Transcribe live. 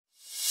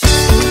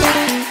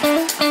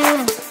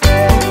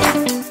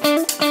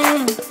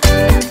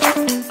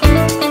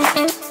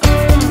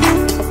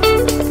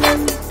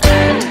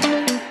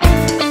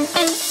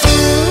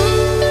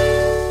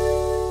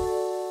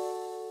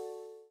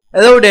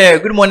Hello there,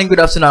 good morning, good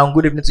afternoon,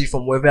 good evening to you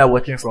from wherever you are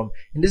watching from.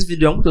 In this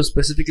video, I'm going to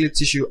specifically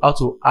teach you how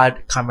to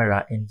add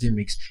camera in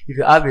vMix. If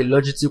you have a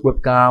Logitech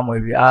webcam, or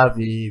if you have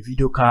a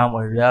video cam,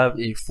 or if you have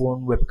a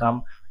phone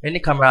webcam,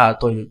 any camera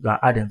at all you can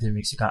add in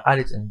vMix. You can add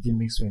it in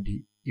vMix with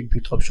the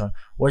input option.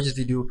 Watch this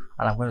video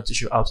and I'm going to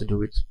teach you how to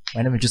do it.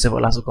 My name is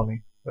DSLRs.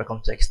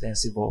 Welcome to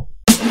Extensiveall.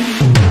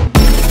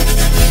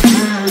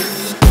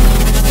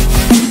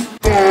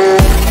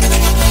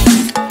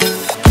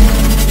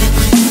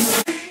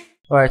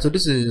 Alright, so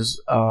this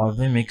is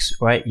vMix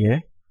right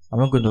here. I'm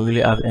not going to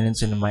really have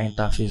anything in my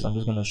interface. I'm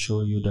just going to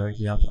show you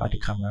directly how to add the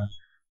camera.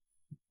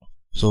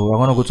 So I'm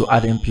going to go to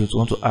add input. We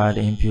want to add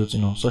input,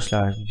 such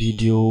as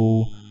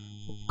video,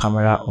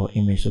 camera, or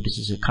image. So this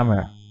is a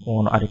camera. We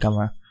want to add a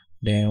camera.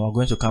 Then we're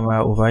going to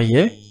camera over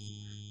here.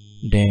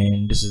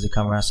 Then this is the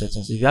camera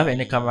settings. If you have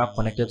any camera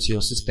connected to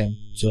your system,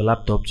 to your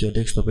laptop, to your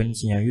desktop,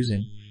 anything you're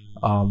using,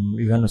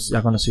 you're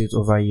gonna see it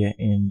over here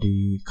in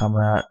the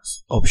camera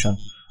option.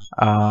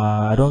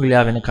 I don't really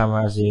have any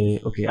cameras here.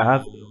 Okay, I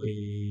have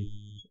a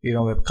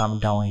webcam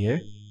down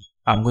here.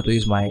 I'm going to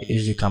use my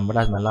HD cam, but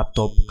that's my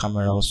laptop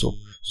camera also.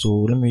 So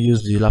let me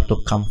use the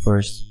laptop cam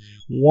first.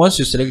 Once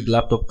you select the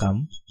laptop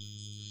cam,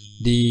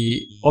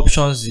 the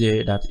options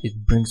here that it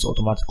brings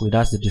automatically,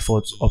 that's the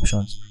default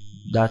options.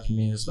 That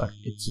means that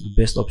it's the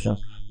best options.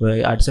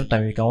 But at the same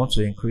time, you can want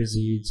to increase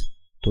it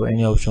to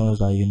any options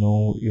that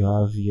you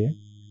have here.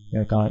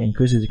 You can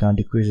increase it, you can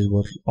decrease it,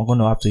 but I'm going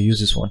to have to use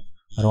this one.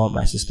 I don't want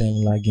my system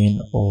lagging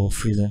or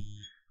freezing.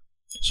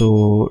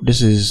 So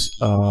this is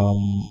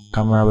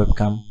camera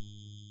webcam.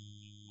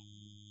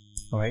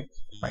 Alright,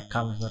 my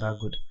cam is not that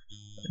good.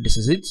 This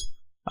is it.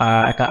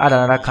 I can add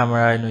another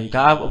camera. You can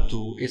have up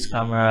to 8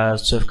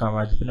 cameras, 12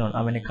 cameras, depending on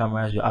how many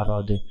cameras you have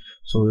out there.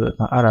 So you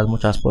can add as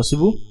much as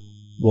possible.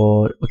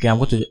 But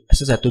okay,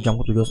 since I told you, I'm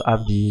going to just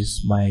have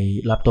this, my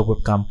laptop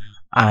webcam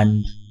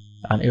and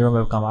an Aero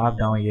webcam. I have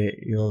down here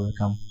Aero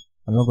webcam.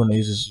 I'm not going to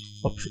use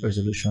this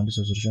resolution. This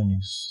resolution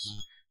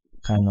is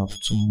kind of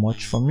too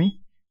much for me,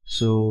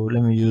 so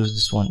let me use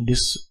this one.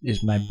 This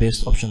is my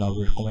best option I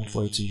would recommend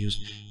for you to use.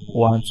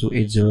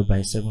 1280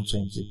 by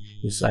 720.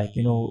 It's like, if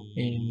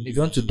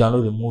you want to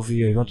download a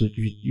movie, or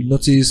you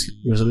notice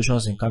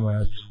resolutions in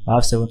cameras. I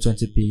have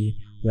 720p,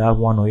 we have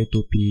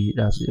 1080p,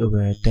 that's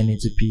over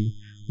 1080p,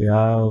 we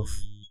have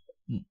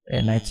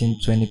a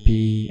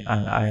 1920p,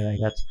 and I like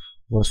that.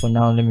 But for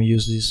now, let me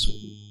use this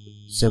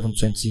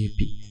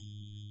 720p.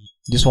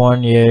 This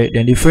one here.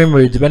 Then the frame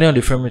rate, depending on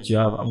the frame rate you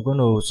have, I'm going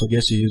to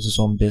suggest you use this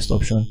one best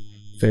option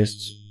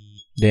first.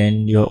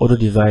 Then your audio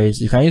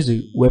device, you can use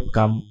the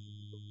webcam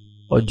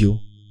audio,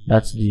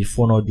 that's the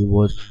phone audio,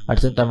 but at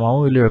the same time I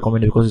won't really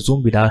recommend it because it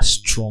won't be that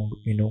strong.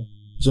 It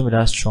won't be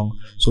that strong.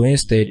 So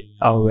instead,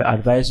 I will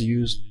advise you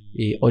use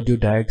a audio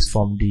direct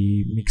from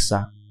the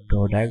mixer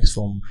or direct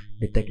from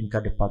the technical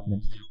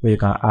department, where you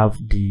can have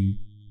the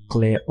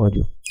clear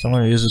audio. So I'm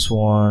going to use this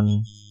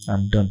one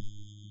and done.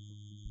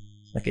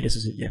 Okay, this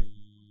is it here.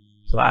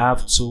 So I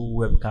have 2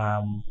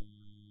 webcam,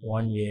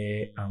 one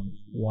here and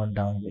one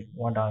down here,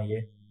 one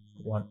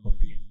up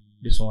here.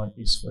 This one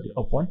is for the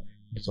up one,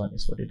 this one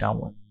is for the down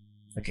one.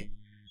 Okay,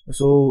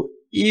 so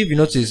if you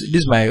notice,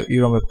 this is my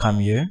Aero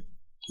webcam here.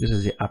 This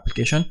is the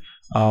application.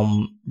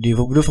 The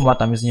video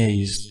format I'm using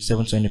here is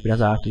 720p.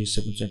 That's why I have to use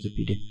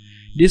 720p there.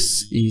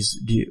 This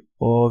is the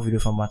all video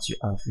formats you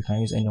have. You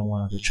can use any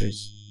one of the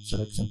choice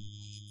selecting.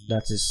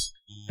 That is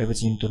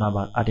everything you need to know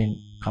about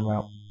adding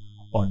camera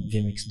on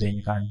vMix. Then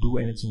you can do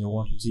anything you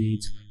want with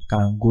it. You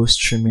can go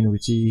streaming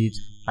with it,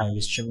 and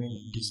with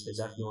streaming, this is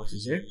exactly what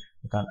is here.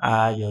 You can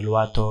add your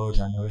lower thirds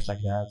and the rest like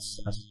that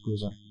as it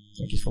goes on.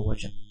 Thank you for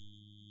watching.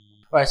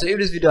 Alright, so if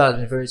this video has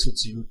been very useful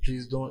to you,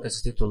 please don't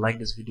hesitate to like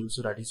this video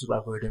so that YouTube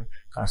algorithm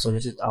can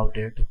suggest it out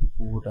there to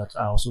people that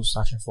are also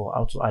searching for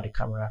how to add a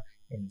camera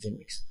in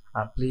vMix.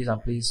 And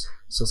please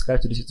subscribe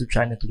to this YouTube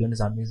channel to join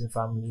this amazing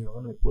family. We're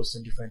going to be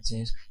posting different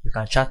things. You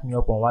can chat me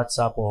up on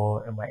WhatsApp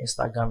or on my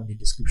Instagram in the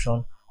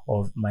description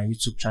of my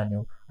YouTube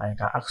channel, and you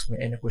can ask me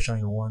any question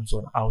you want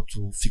on how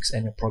to fix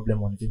any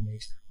problem on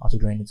vMix, how to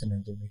do anything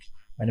in vMix.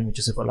 My name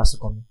is DSLRs.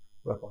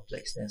 Welcome to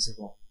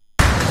Extensiveall.